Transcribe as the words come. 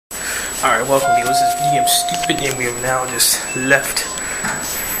Alright, welcome people, this is VideoGameStupid and we have now just left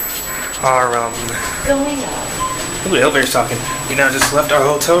our, Going up. Ooh, the elevator's talking. We now just left our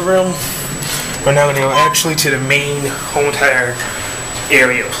hotel room. We're now gonna go actually to the main whole entire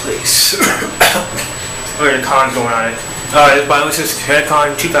area place. Where the con's going on it. This is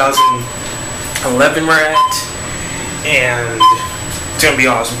ConnectiCon 2011 we're at. And it's gonna be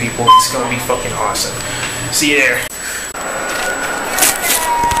awesome, people. It's gonna be fucking awesome. See you there.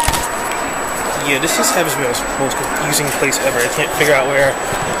 Yeah, this just happens to be the most confusing place ever. I can't figure out where.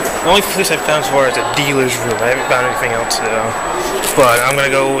 The only place I've found so far is a dealer's room. I haven't found anything else though. But I'm gonna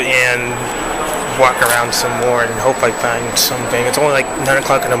go and walk around some more and hope I find something. It's only like 9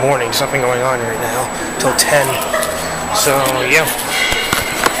 o'clock in the morning. There's nothing going on right now till 10. So yeah.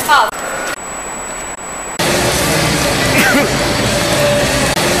 Oh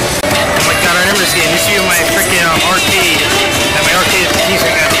my god, I remember this game. This is my freaking arcade. At my arcade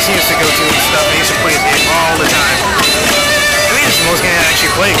used to go to and stuff. I used to play this game all the time. I think it's the most game I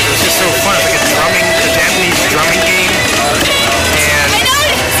actually played because it was just so fun. It's like a Japanese drumming game. And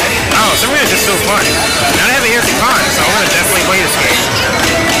oh, some of it's just so fun. Now I have it here at the con, so I'm gonna definitely play this game.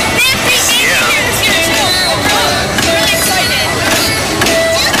 Yeah. Really excited.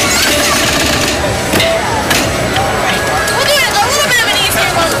 We'll do it a little bit of an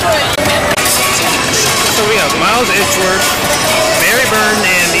easier one for it. So we have Miles Edgeworth, Mary Byrne,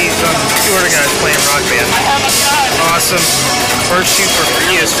 and these two other guys playing Rock Band. Awesome. First shoot for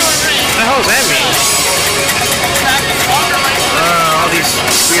Prius. What the hell does that mean? All these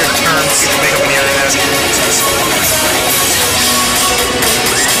weird terms people make up on the internet.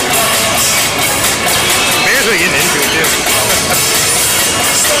 Bear's really getting into it too.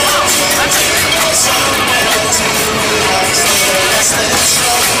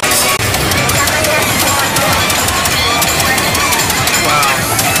 Wow,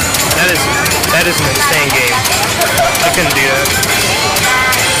 that is an insane game. I couldn't do that.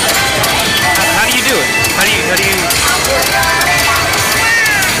 How do you do it? How do you?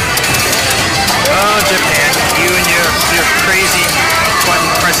 Oh, Japan, you and your crazy button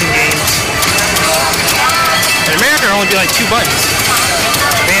pressing games. In America, there only be like 2 buttons.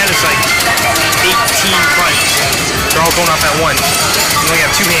 Japan is like 18 buttons. They're all going off at once. You only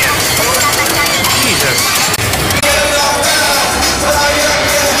have 2 hands. Jesus.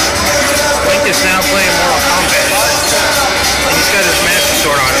 Link is now playing Mortal Kombat. And he's got his master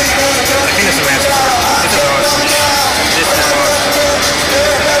sword on him. I think it's a master sword. This is awesome. This is awesome.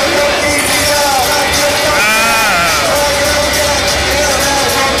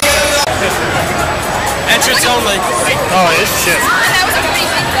 Entrance only. Oh, it's shit. That was a pretty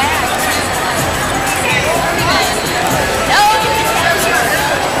big bag.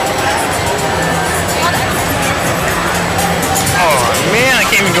 Oh man, I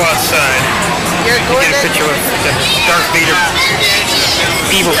can't even go outside. Get a picture of the Darth Vader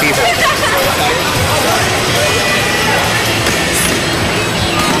evil people.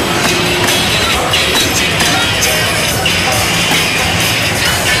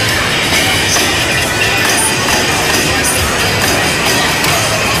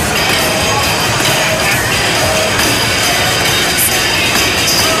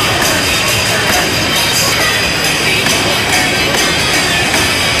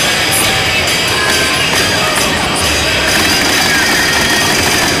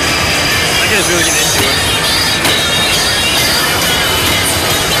 Really get into it.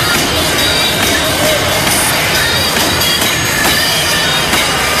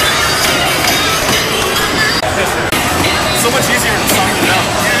 So much easier to song it out.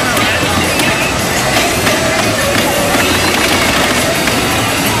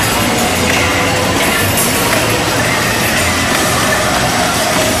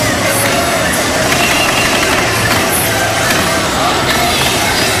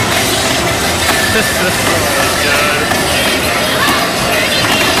 This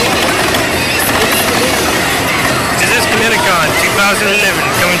is ConnectiCon 2011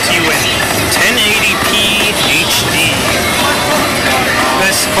 coming to you in 1080p HD.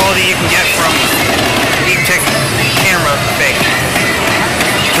 Best quality you can get from Tech camera thing.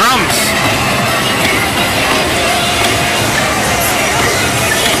 Drums.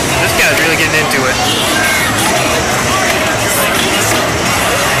 This guy's really getting into it.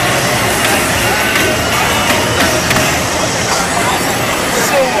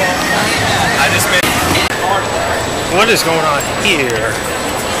 What is going on here?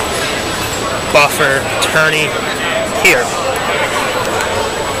 Buffer, tourney, here.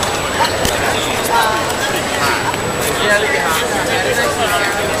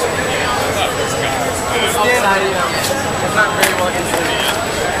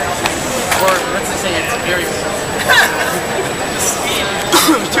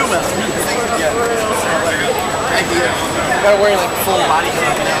 gotta wear like full body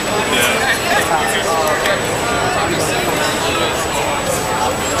cover now.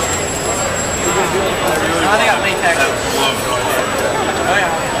 I think I got latex. Oh yeah.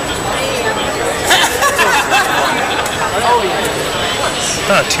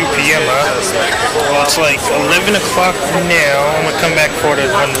 Not 2 p.m. Well, it's like 11 o'clock now. I'm gonna come back for the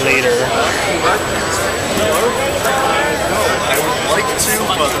one later. I would like to,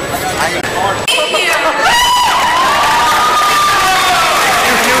 but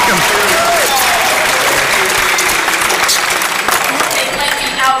They let me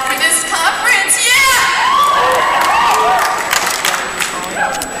out for this conference, yeah!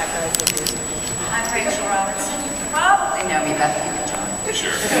 I'm Rachel Robinson. You probably know me better than John.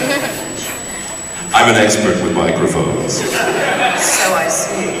 Sure. I'm an expert with microphones. So I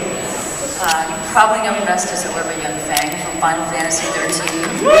see. You probably know me best as a Wilbur Young Fang from Final Fantasy XIII.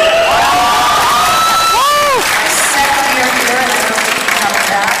 I said we are here and I hope you can come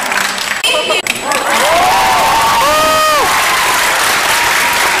back.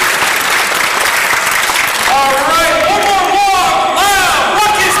 Alright, one more walk! Loud!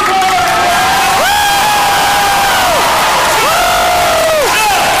 Ruckus board!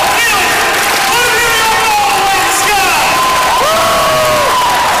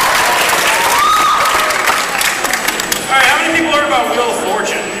 Alright, how many people heard about Wheel of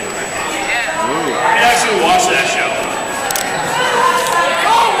Fortune? I actually watched that show.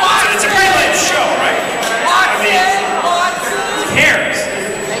 It's a pretty lame show, right? I mean, who cares?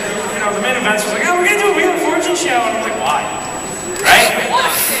 You know, the main events was like, oh, we're gonna do a Wheel of Fortune show, and I'm like, why? Right?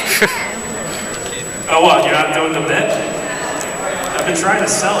 Oh, what? You're not doing the bit? I've been trying to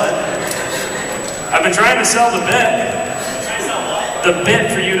sell it. I've been trying to sell the bit. The bit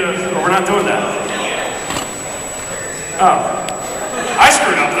for you to. But we're not doing that. Oh. I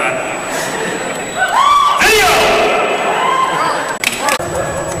screwed up then. Video!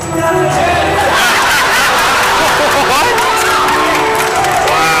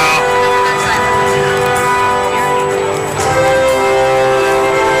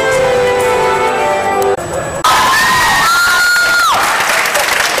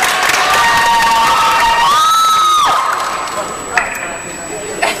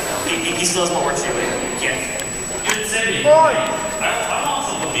 He still has more work to do. He can't. Good city. I'm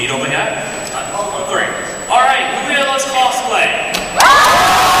also the beat over here. Great. Alright, moving on, let's cosplay. We're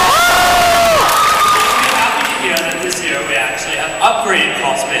happy to hear that this year we actually have upgraded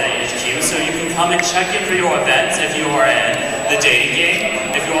cosplay at HQ, so you can come and check in for your events if you are in the dating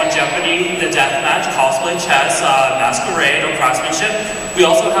game, if you're on Jeopardy, the deathmatch, cosplay, chess, masquerade, or craftsmanship. We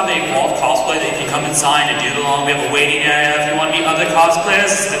also have a wall of cosplay that you can come and sign and doodle along. We have a waiting area if you want to meet other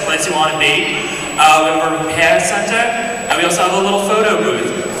cosplayers. This is the place you want to be. We have a repair center, and we also have a little photo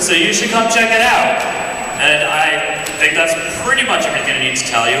booth. So you should come check it out. And I think that's pretty much everything I need to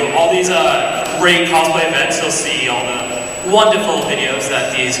tell you. All these great cosplay events, you'll see all the wonderful videos that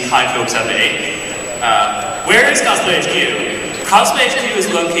these kind folks have made. Where is Cosplay HQ? Cosplay HQ is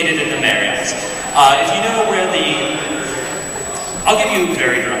located in the Marriott. If you know where I'll give you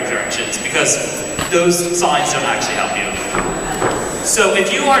very direct directions because those signs don't actually help you. So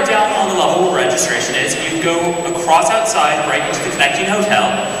if you are down on the level where registration is, you go across outside right into the connecting hotel,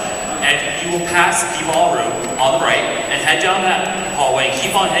 and you will pass the ballroom on the right and head down that hallway.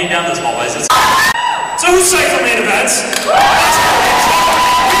 Keep on heading down those hallways. So who's psyched for main events?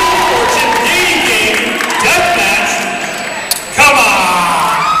 Fortune dating game deathmatch. Come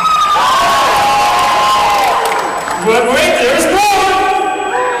on! But wait, there's more!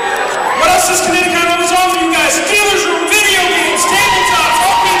 What else does ConnectiCon have on for you guys? Dealer's room, video games, tabletops,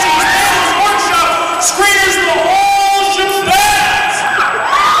 RPGs, panels, workshop, screeners, the whole shebang!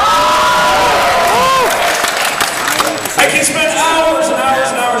 I can spend hours and hours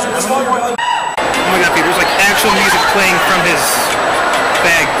and hours with this one boy. Oh my god, Peter, there's like actual music playing from his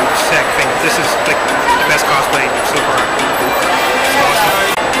bag sack thing. This is like the best cosplay so far. It's awesome.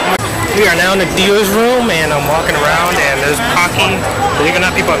 We are now in the dealer's room and I'm walking around and there's Pocky. Believe it or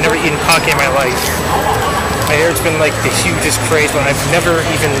not, people, I've never eaten Pocky in my life. I hear it's been like the hugest craze, but I've never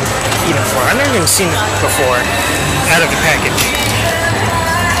even eaten it before. I've never even seen it before out of the package.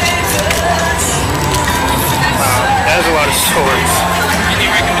 Wow, that is a lot of swords.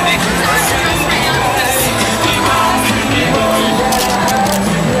 Any recommendations?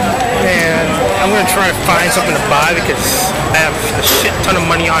 And I'm going to try to find something to buy because I have a shit ton of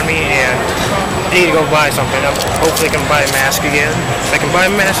money on me and I need to go buy something. Hopefully I can buy a mask again. If I can buy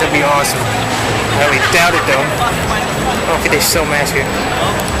a mask, that'd be awesome. I really doubt it though. I don't think they sell masks here.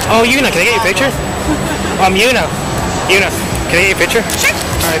 Oh, Yuna, can I get your picture? Yuna, can I get your picture? Sure.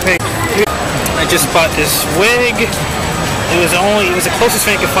 Alright, I just bought this wig. It was the closest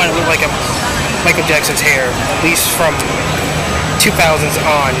thing I could find. It looked like Michael Jackson's hair, at least from 2000s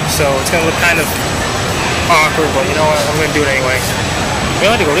on. So it's gonna look kind of awkward, but you know what? I'm gonna do it anyway. We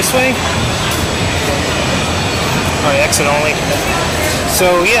want to go this way. Alright, exit only.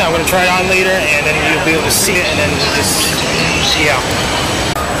 So yeah, I'm gonna try it on later, and then you'll be able to see it, and then just yeah.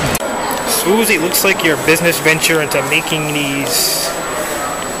 Swoozy, it looks like your business venture into making these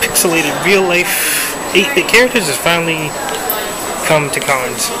pixelated real-life 8-bit characters has finally come to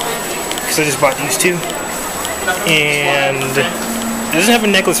cons. Because I just bought these two, and it doesn't have a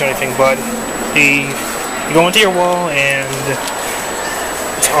necklace or anything, but you go into your wall, and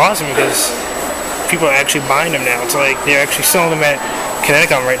it's awesome because people are actually buying them now. It's like they're actually selling them at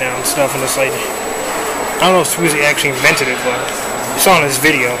ConnectiCon right now and stuff, and it's like, I don't know if Swoozy actually invented it, but I saw it in this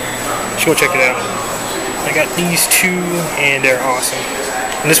video. You should go check it out. I got these two, and they're awesome.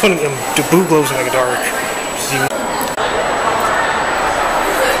 And this one, the blue glows in the dark.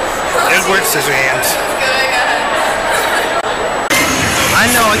 Edward Scissorhands. I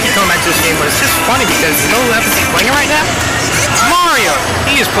know I keep coming back to this game, but it's just funny because you know who happens to be playing it right now? Mario!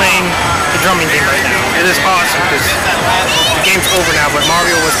 He is playing the drumming game right now. It is awesome because the game's over now, but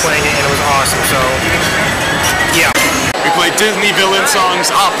Mario was playing it and it was awesome, so yeah. We play Disney villain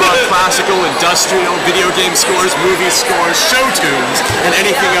songs, opera, classical, industrial, video game scores, movie scores, show tunes, and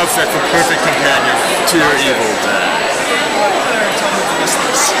anything else that's a perfect companion to your evil dad.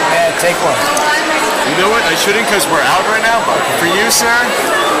 Yeah, take one. You know what? I shouldn't because we're out right now, but for you, sir?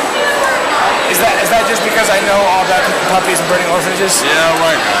 Is that just because I know all about puppies and burning orphanages? Yeah,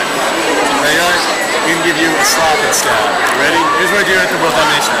 why not? Hey guys, we can give you a slap and stab. You ready? Here's what I do at the World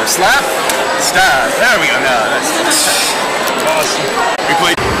Domination. Slap, stab. There we go. Now that's awesome. We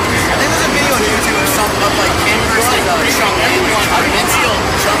played. I think there's a video on YouTube of some of like campers like jumping on Minfield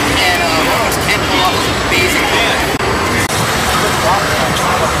jumping and one was can't pull off his amazing man.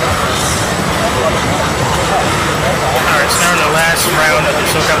 Alright, so now in the last round of the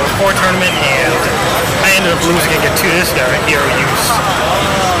SoCal 4 tournament, and I ended up losing against this guy here who used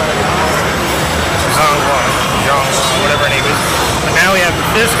whatever her name is. But now we have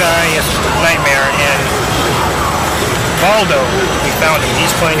this guy, he has Nightmare, and Waldo, we found him.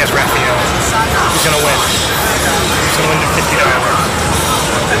 He's playing as Raphael. He's gonna win. He's gonna win the $50.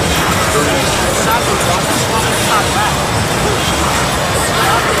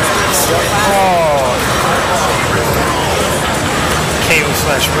 Oh.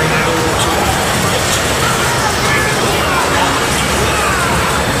 KO/ring.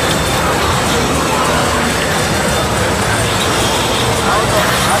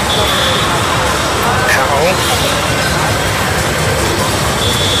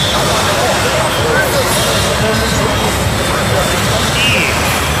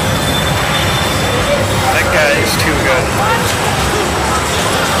 That guy is too good.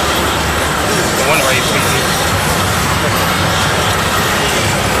 I wonder why he's beating.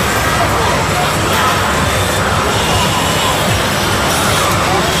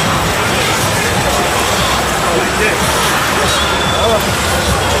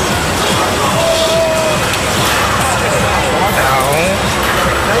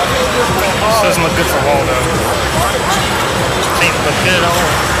 This doesn't look good for Waldo. This ain't look good at all.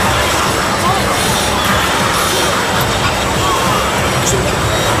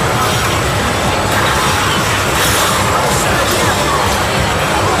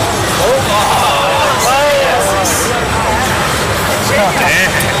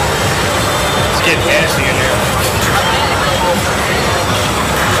 Damn. It's getting nasty in there.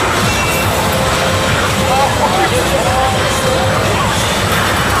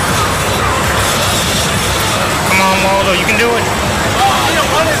 Come on, Waldo, you can do it. I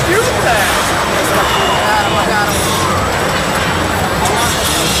don't want to do that. I got him.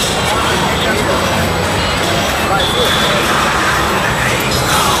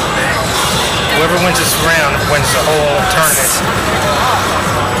 Whoever wins this round wins the whole tournament.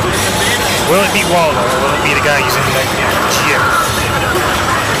 Will it be Waldo or will it be the guy using the gym?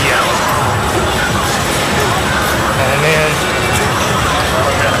 Yeah. Oh man.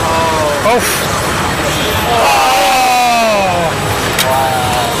 Oh. Oh.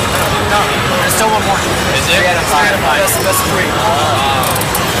 There's still one more. Is there? That's three.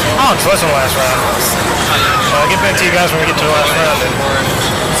 Oh, it's less than the last round. I'll get back to you guys when we get to the last round then.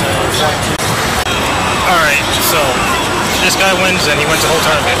 Alright, so this guy wins and he wins the whole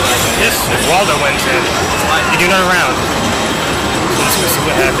tournament. If Waldo wins then you do another round. Let's go see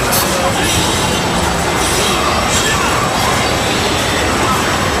what happens.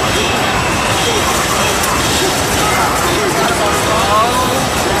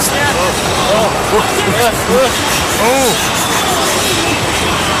 Oh.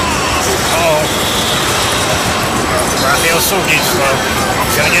 I was so gauge slow.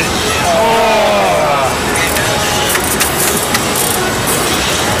 Gonna get it. Oh!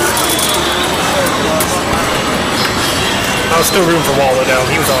 I was still rooting for Waldo though.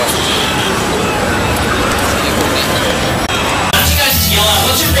 He was awesome. Why don't you guys just yell out,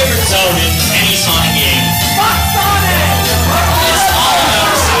 what's your favorite zone in any Sonic game? Fuck Sonic! It's all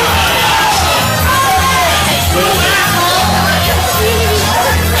about Sonic.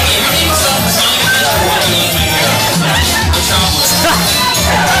 Everything's Sonic Adventure 1 you love my hero. What's wrong with it?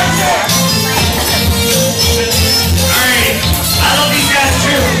 Alright, I love these guys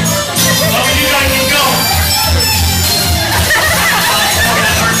too. But we do gotta keep going.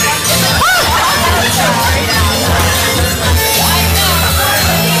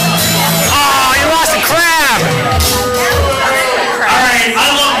 Oh, you lost a crab! Alright, I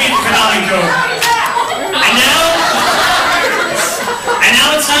love being Canonico. And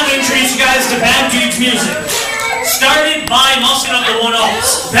now it's time to introduce you guys to Bad Dudes Music. Started by Muscle Up the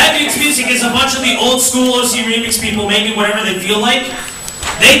One-Ups. Bad Dudes Music is a bunch of the old school OC remix people making whatever they feel like.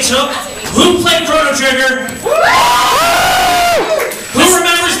 They took Who Played Chrono Trigger? Who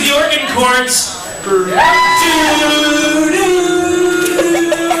remembers the organ chords?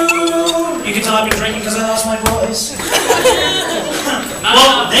 You can tell I've been drinking because I lost my voice.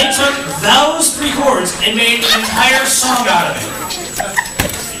 Well, they took those three chords and made an entire song out of it.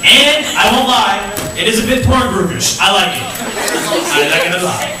 And, I won't lie, it is a bit porn groupish. I like it. I'm not gonna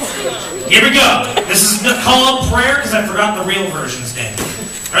lie. Here we go. This is called Prayer because I forgot the real version's name.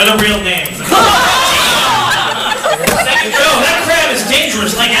 Or the real name. No, that crab is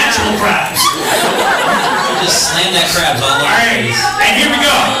dangerous like actual crabs. Just slam that crab all over. Alright, and here we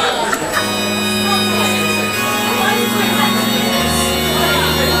go.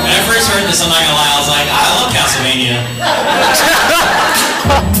 When I first heard this, I'm not gonna lie, I was like, I love Castlevania.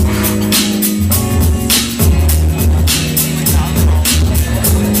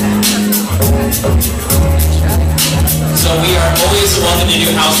 So we are always welcome to do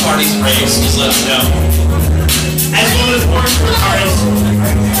house parties and raves, just let us know. As one of the porn artists,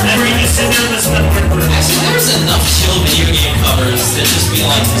 never you just sit there and listen to porn group. Actually, there's enough chill video game covers that just be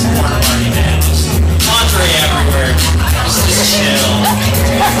like this porn party, man. Just lingerie everywhere. Just chill.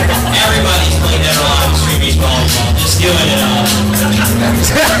 Everybody's playing Dead or Alive Extreme Beach Volleyball. Just doing it up.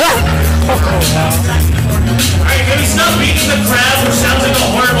 Alright, can we stop beating the crab, which sounds like a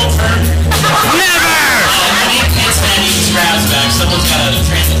horrible term? Never! I need pants man needs his crabs back. Someone's gotta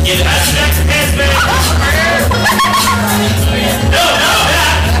get it back. That's the pants man. No,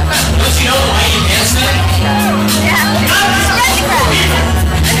 that. Don't you know the lady pants man?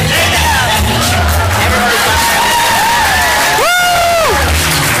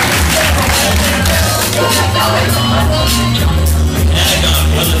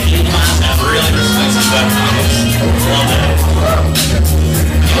 ConnectiCon, one of the few cons that really respects his web comics. Love that.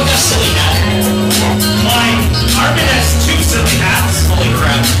 People got silly hat. Like, Armin has two silly hats. Holy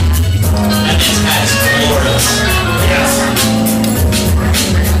crap. That man's hat is glorious. Yes.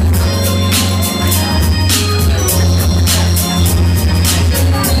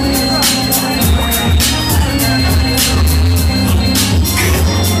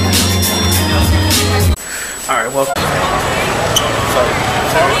 Alright, well.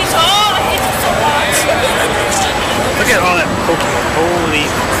 Look at all that Pokemon. Holy.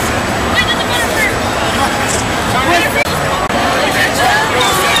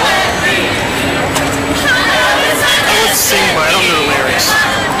 I would sing, but I don't know the lyrics.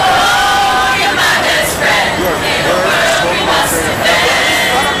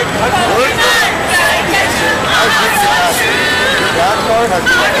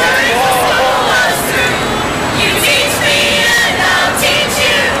 You teach me and I'll teach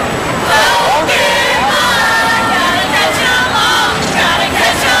you. Pokemon, gotta catch 'em all, gotta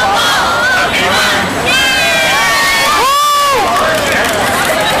catch 'em all. Pokemon,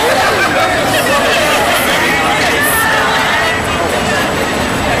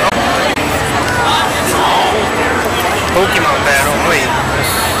 Pokemon battle. Wait,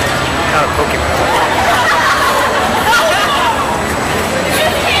 this kind of Pokemon.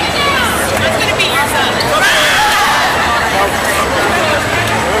 That's gonna be your son.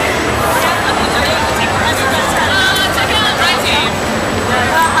 Check out my team.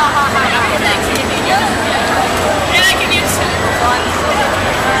 And I can use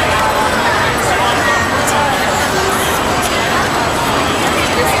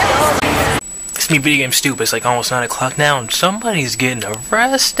It's me, VideoGameStupid. It's like almost 9 o'clock now, and somebody's getting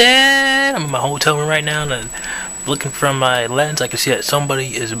arrested. I'm in my hotel room right now, and looking from my lens, I can see that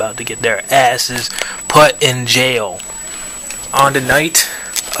somebody is about to get their asses put in jail on the night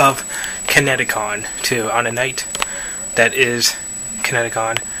of ConnectiCon, too. On the night that is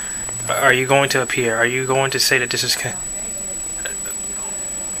ConnectiCon. Are you going to appear? Are you going to say that this is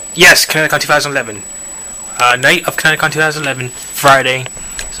yes, ConnectiCon 2011. Night of ConnectiCon 2011, Friday.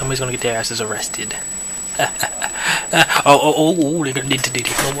 Somebody's gonna get their asses arrested. Oh, they're gonna need to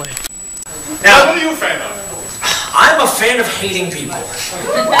no way. Now, what are you a fan of? I'm a fan of hating people.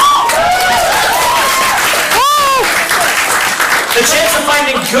 The chance of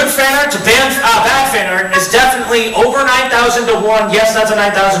finding good fan art to bad fan art is definitely over 9,000 to 1. Yes, that's a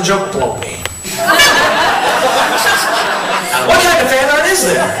 9,000 joke. Blow me. What kind of fan art is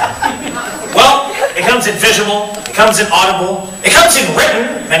there? Well, it comes in visual, it comes in audible, it comes in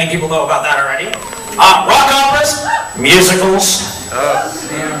written. Many people know about that already. Rock operas, musicals,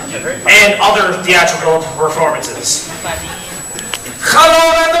 and other theatrical performances.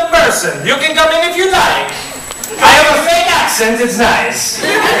 Hello, random person. You can come in if you like. I have a fake accent, it's nice.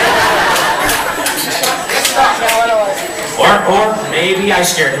 Or maybe I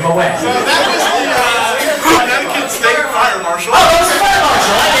scared him away. So that was the Connecticut State Fire Marshal. Oh, that was the fire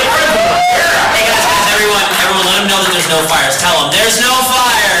marshal. I did friends with him. Hey guys, everyone, let them know that there's no fires. Tell them, there's no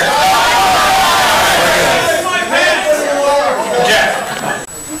fire!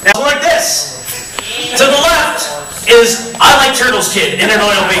 Now, like this. To the left is I Like Turtles Kid in an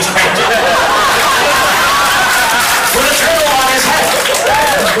oil-based painting. With a turtle on his head.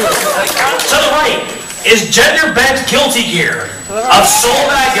 To the right is gender-bent guilty gear of Soul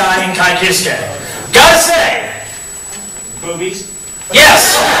Bad Guy and Kai Kiske. Gotta say, boobies?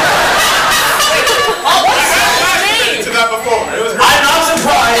 Yes! To that before. I'm not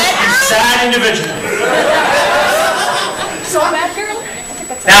surprised, you sad individual. Soul Bad Girl?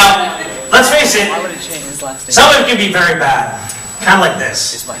 Now, let's face it, some of it can be very bad. Kind of like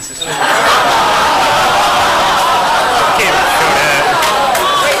this.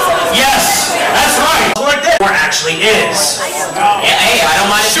 Yes, that's right. Like this. Or actually is. Yeah, hey, I don't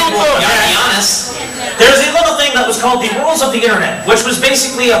mind if people gotta be honest. There's a little thing that was called the rules of the internet, which was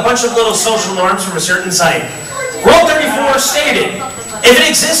basically a bunch of little social norms from a certain site. Rule 34 stated, if it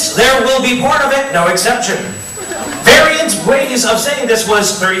exists, there will be part of it, no exception. Variant ways of saying this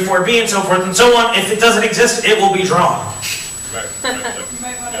was 34B and so forth and so on. If it doesn't exist, it will be drawn. I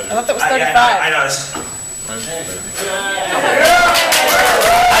thought that was 35. I noticed. I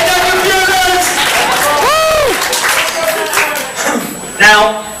got computers!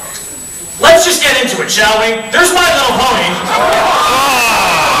 Now, let's just get into it, shall we? There's My Little Pony.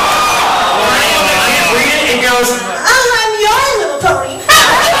 It goes, I'm your little pony.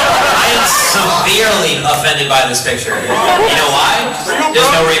 I am severely offended by this picture. You know why?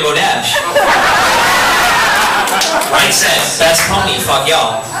 There's no Rainbow Dash. Right says, best pony, fuck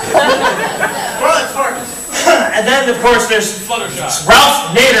y'all. And then, of course, there's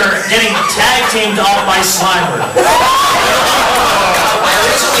Ralph Nader getting tag teamed off by Slimer. I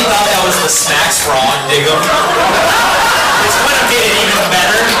originally thought that was the Smacks Frog, Dig'em. This would have made it even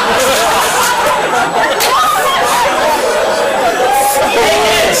better. Hey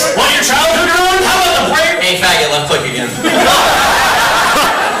kids, want your childhood ruined? How about the brave... Hey faggot, left click again.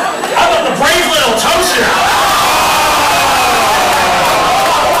 How about the brave little toaster?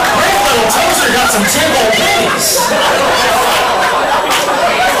 Brave little toaster got some Timbo babies.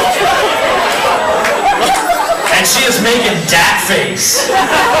 And she is making dat face.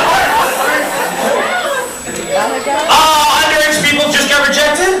 Underage people just got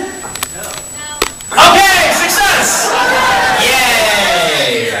rejected? Okay, success!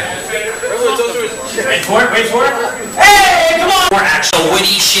 Yay! Wait for it, wait for it. Hey, come on! Or actual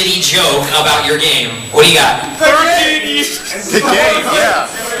witty, shitty joke about your game. What do you got? 13 years. The game, yeah.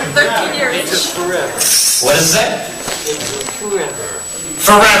 13 years. What does it say?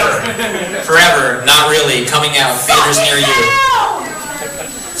 Forever. Forever, not really, coming out, theaters near you.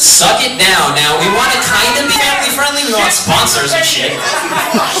 Suck it down. Now, we want to kind of be family friendly, we want sponsors and shit.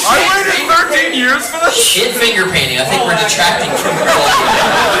 I waited 13 years for this. Shit finger painting, I think we're detracting from the goal.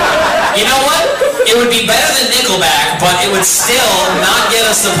 You know what? It would be better than Nickelback, but it would still not get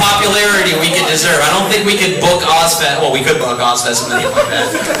us the popularity we could deserve. I don't think we could book Ozfest. Well, we could book Ozfest and anything like that.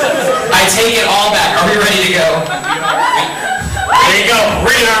 I take it all back. Are we ready to go? There you go.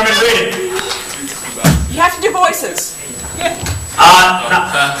 Read it, Armin, read it. You have to do voices.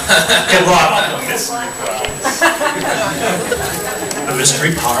 Good luck. A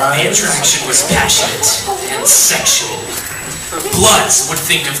mystery part. The interaction was passionate and sexual. Bloods would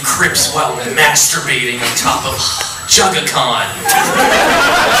think of Crips while masturbating on top of Juggacon.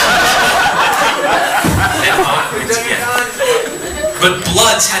 But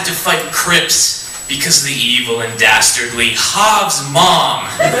Bloods had to fight Crips because the evil and dastardly Hobbs' mom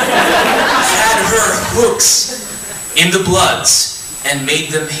had her hooks in the Bloods and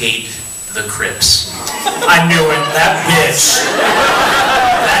made them hate the Crips. I knew it. That bitch.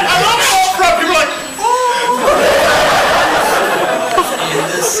 That I love it all from people like,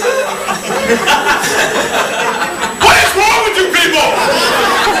 what is wrong with you people?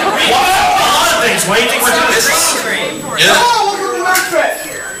 a lot of things. Why do you think we're doing this? Yeah. Oh, look at the next bit.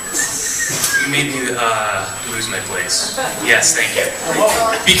 You made me lose my place. Yes, thank you.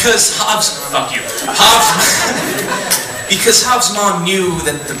 Because fuck you. Because Hobbs' mom knew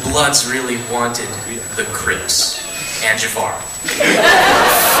that the Bloods really wanted the Crips and Jafar.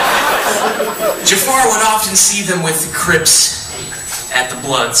 Jafar would often see them with the Crips at the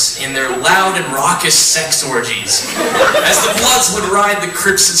Bloods in their loud and raucous sex orgies. As the Bloods would ride the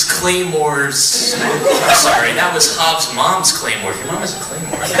Crips' claymores. I'm sorry, that was Hobbs' mom's claymore. Your mom has a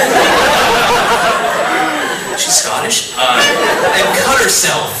claymore. She's Scottish. And cut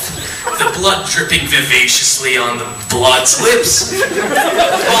herself. The blood dripping vivaciously on the Blood's lips.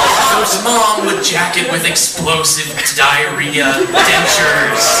 While Hobbs' mom would jack it with explosive diarrhea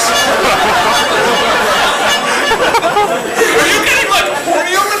dentures. Are you getting like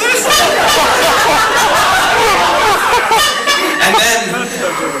horny over this? And then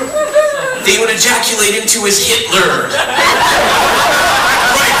they would ejaculate into his Hitler.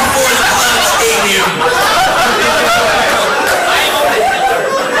 Right before the Bloods ate him.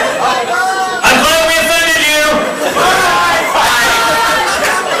 I'm glad we offended you.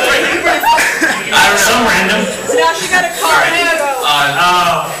 I don't know. Some random. Now she got a call.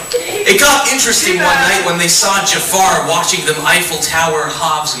 It got interesting one night when they saw Jafar watching them Eiffel Tower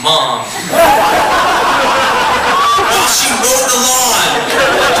Hobbs' mom. While she mowed the lawn.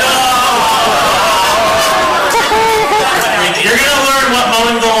 You're gonna learn what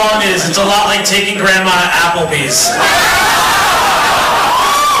mowing the lawn is. It's a lot like taking grandma to Applebee's.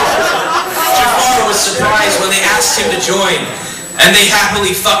 Jafar was surprised when they asked him to join. And they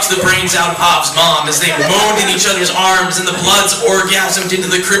happily fucked the brains out of Hobbs' mom as they moaned in each other's arms and the Bloods orgasmed into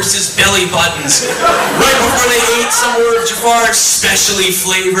the Crips' belly buttons. Right before they ate some more of Jafar's specially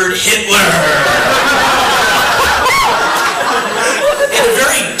flavored Hitler. In a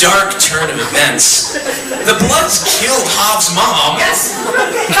very dark turn of events, the Bloods killed Hobbs' mom. Yes!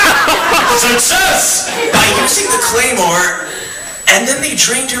 Success! By using the claymore, and then they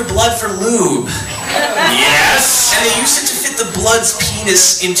drained her blood for lube. Yes! And they used it to fit the Blood's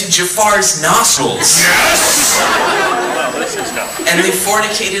penis into Jafar's nostrils. Yes! And they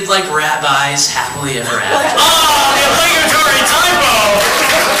fornicated like rabbis happily ever after. Oh, the obligatory typo!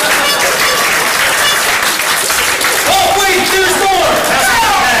 Oh, wait, there's more! That's a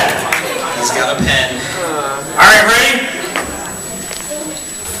pen. He's got a pen. Alright, ready?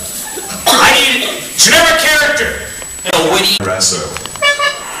 I need generic character. A witty. Rasso.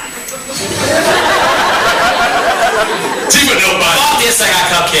 Tifa, no bud. Fuck this, I got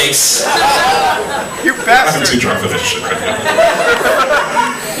cupcakes. You I'm bastard. too drunk for this shit right now.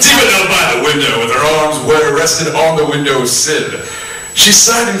 Tifa knelt by the window with her arms rested on the window sill. She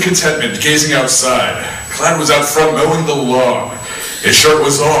sighed in contentment, gazing outside. Clyde was out front mowing the lawn. His shirt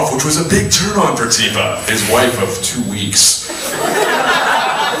was off, which was a big turn-on for Tifa, his wife of 2 weeks.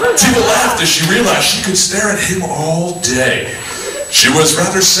 Tifa laughed as she realized she could stare at him all day. She was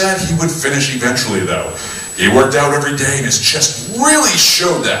rather sad he would finish eventually, though. He worked out every day and his chest really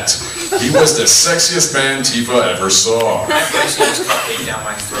showed that. He was the sexiest man Tifa ever saw. My voice just cupcake down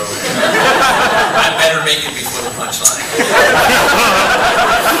my throat. I better make it before the punchline.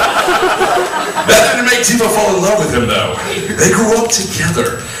 That didn't make Tifa fall in love with him, though. They grew up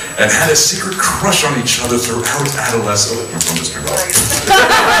together and had a secret crush on each other throughout adolescence.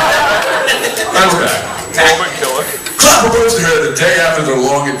 I'm back. Clyde proposed to her the day after their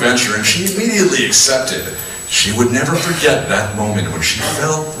long adventure, and she immediately accepted. She would never forget that moment when she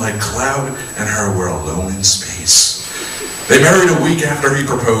felt like Cloud and her were alone in space. They married a week after he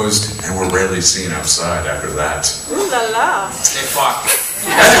proposed, and were rarely seen outside after that. Ooh la la. They fucked.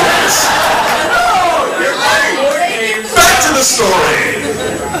 Anyways, back to the story.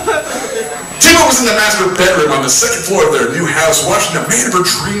 Tifa was in the master bedroom on the second floor of their new house watching the man of her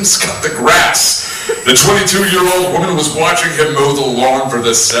dreams cut the grass. The 22-year-old woman was watching him mow the lawn for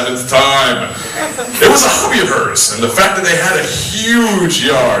the 7th time. It was a hobby of hers, and the fact that they had a huge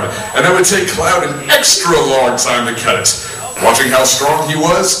yard, and it would take Cloud an extra long time to cut it. Watching how strong he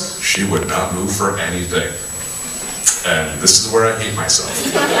was, she would not move for anything. And this is where I hate myself.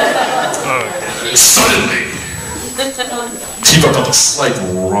 Suddenly, Tifa felt a slight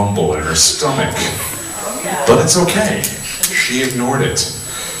rumble in her stomach. But it's okay. She ignored it.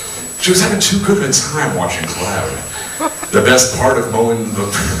 She was having too good of a time watching Cloud. The best part of mowing the...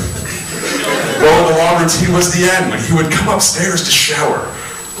 Well, the long routine was the end when he would come upstairs to shower.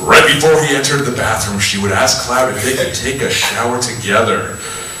 Right before he entered the bathroom, she would ask Cloud if they could take a shower together.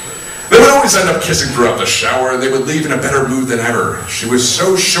 They would always end up kissing throughout the shower, and they would leave in a better mood than ever. She was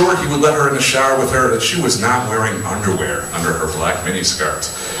so sure he would let her in the shower with her that she was not wearing underwear under her black miniskirt.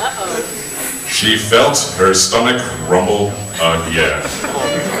 She felt her stomach rumble again.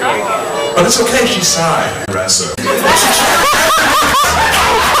 But it's okay, she sighed.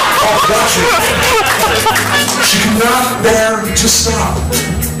 She could not bear to stop.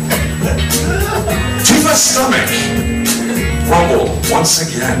 Tifa's stomach rumbled once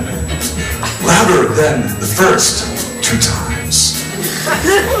again, louder than the first 2 times.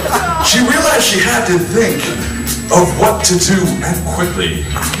 She realized she had to think of what to do, and quickly.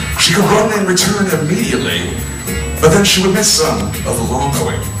 She could run and return immediately, but then she would miss some of the long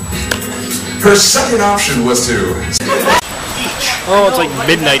going. Her second option was to... Oh, it's like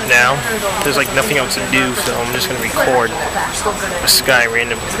midnight now. There's like nothing else to do, so I'm just gonna record a sky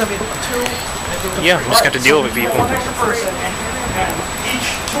random. Yeah, I'm just got to deal with people.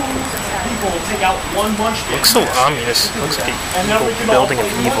 Looks so ominous. Looks like a evil building of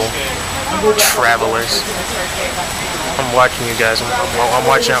evil travelers. I'm watching you guys. I'm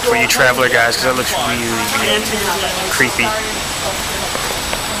watching out for you traveler guys because that looks really, really creepy.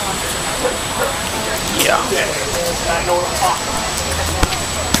 Yeah.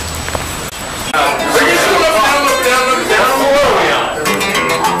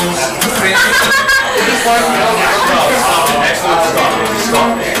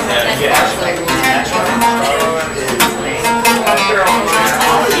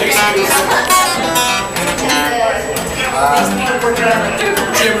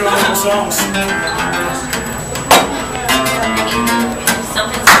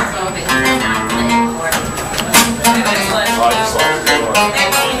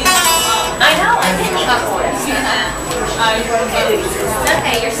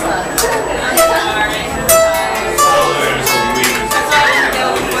 Okay, you're slow. I'm sorry.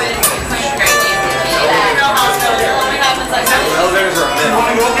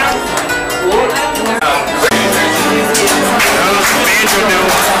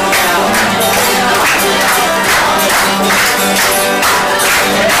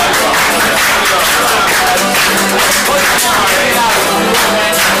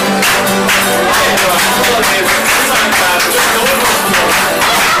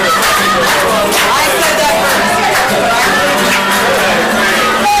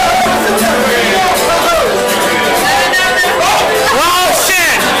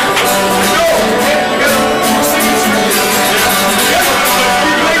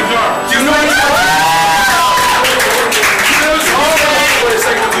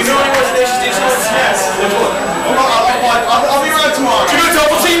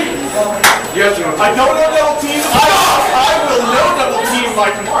 I don't know double team. I will know double team by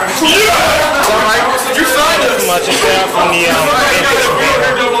tomorrow. You signed us. Much of that from the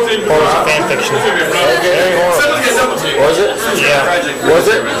fan fiction. Very horrible. Was it? Yeah. Was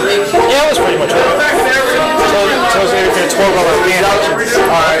it? Yeah, it was pretty much horrible. Tells me everything at 12 hours fan fiction.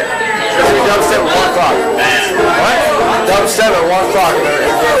 Alright. We dubstep at 1 o'clock. What? Dubstep at 1 o'clock.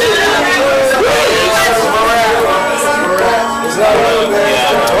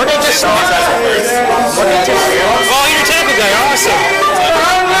 Or they just saw it. Oh, you're a tackle guy. Awesome.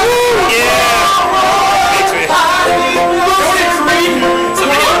 Yeah.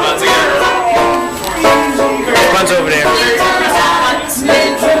 Runs over there.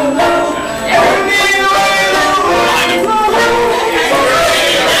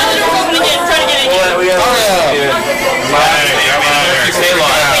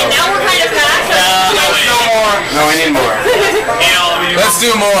 No, we need more. Let's do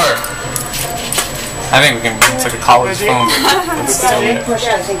more. I think we can. It's like a college phone. It's push,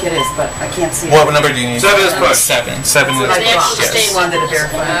 I think it is, but I can't see it. What number do you need? 7 is push. 7 is push. Yes. Wanted to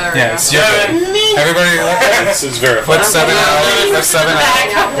verify. Yes, you're good. Everybody, this is verified. Let's 7 out. Let's 7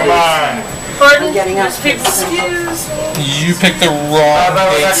 out. Come on. I'm getting up. You picked the wrong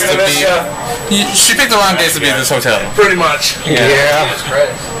dates to be. She picked the wrong dates to be at this hotel. Pretty much. Yeah.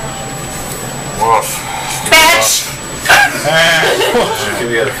 Woof. Bitch! Give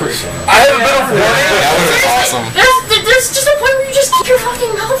the other person. I have a bit of warning. That was awesome. There's just a point where you just keep your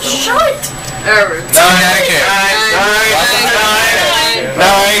fucking mouth shut. No, etiquette.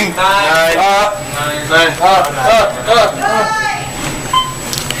 9.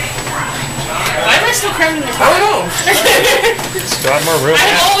 Why am I still cramming this? I don't know. Start more room. I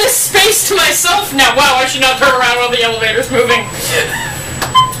have all this space to myself now. Wow, I should not turn around while the elevator's moving.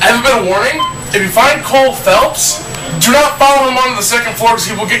 I have a bit of warning. If you find Cole Phelps, Do not follow him onto the second floor because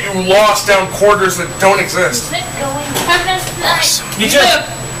he will get you lost down corridors that don't exist. Have a nice night. You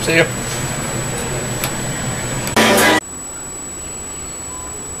too. See you.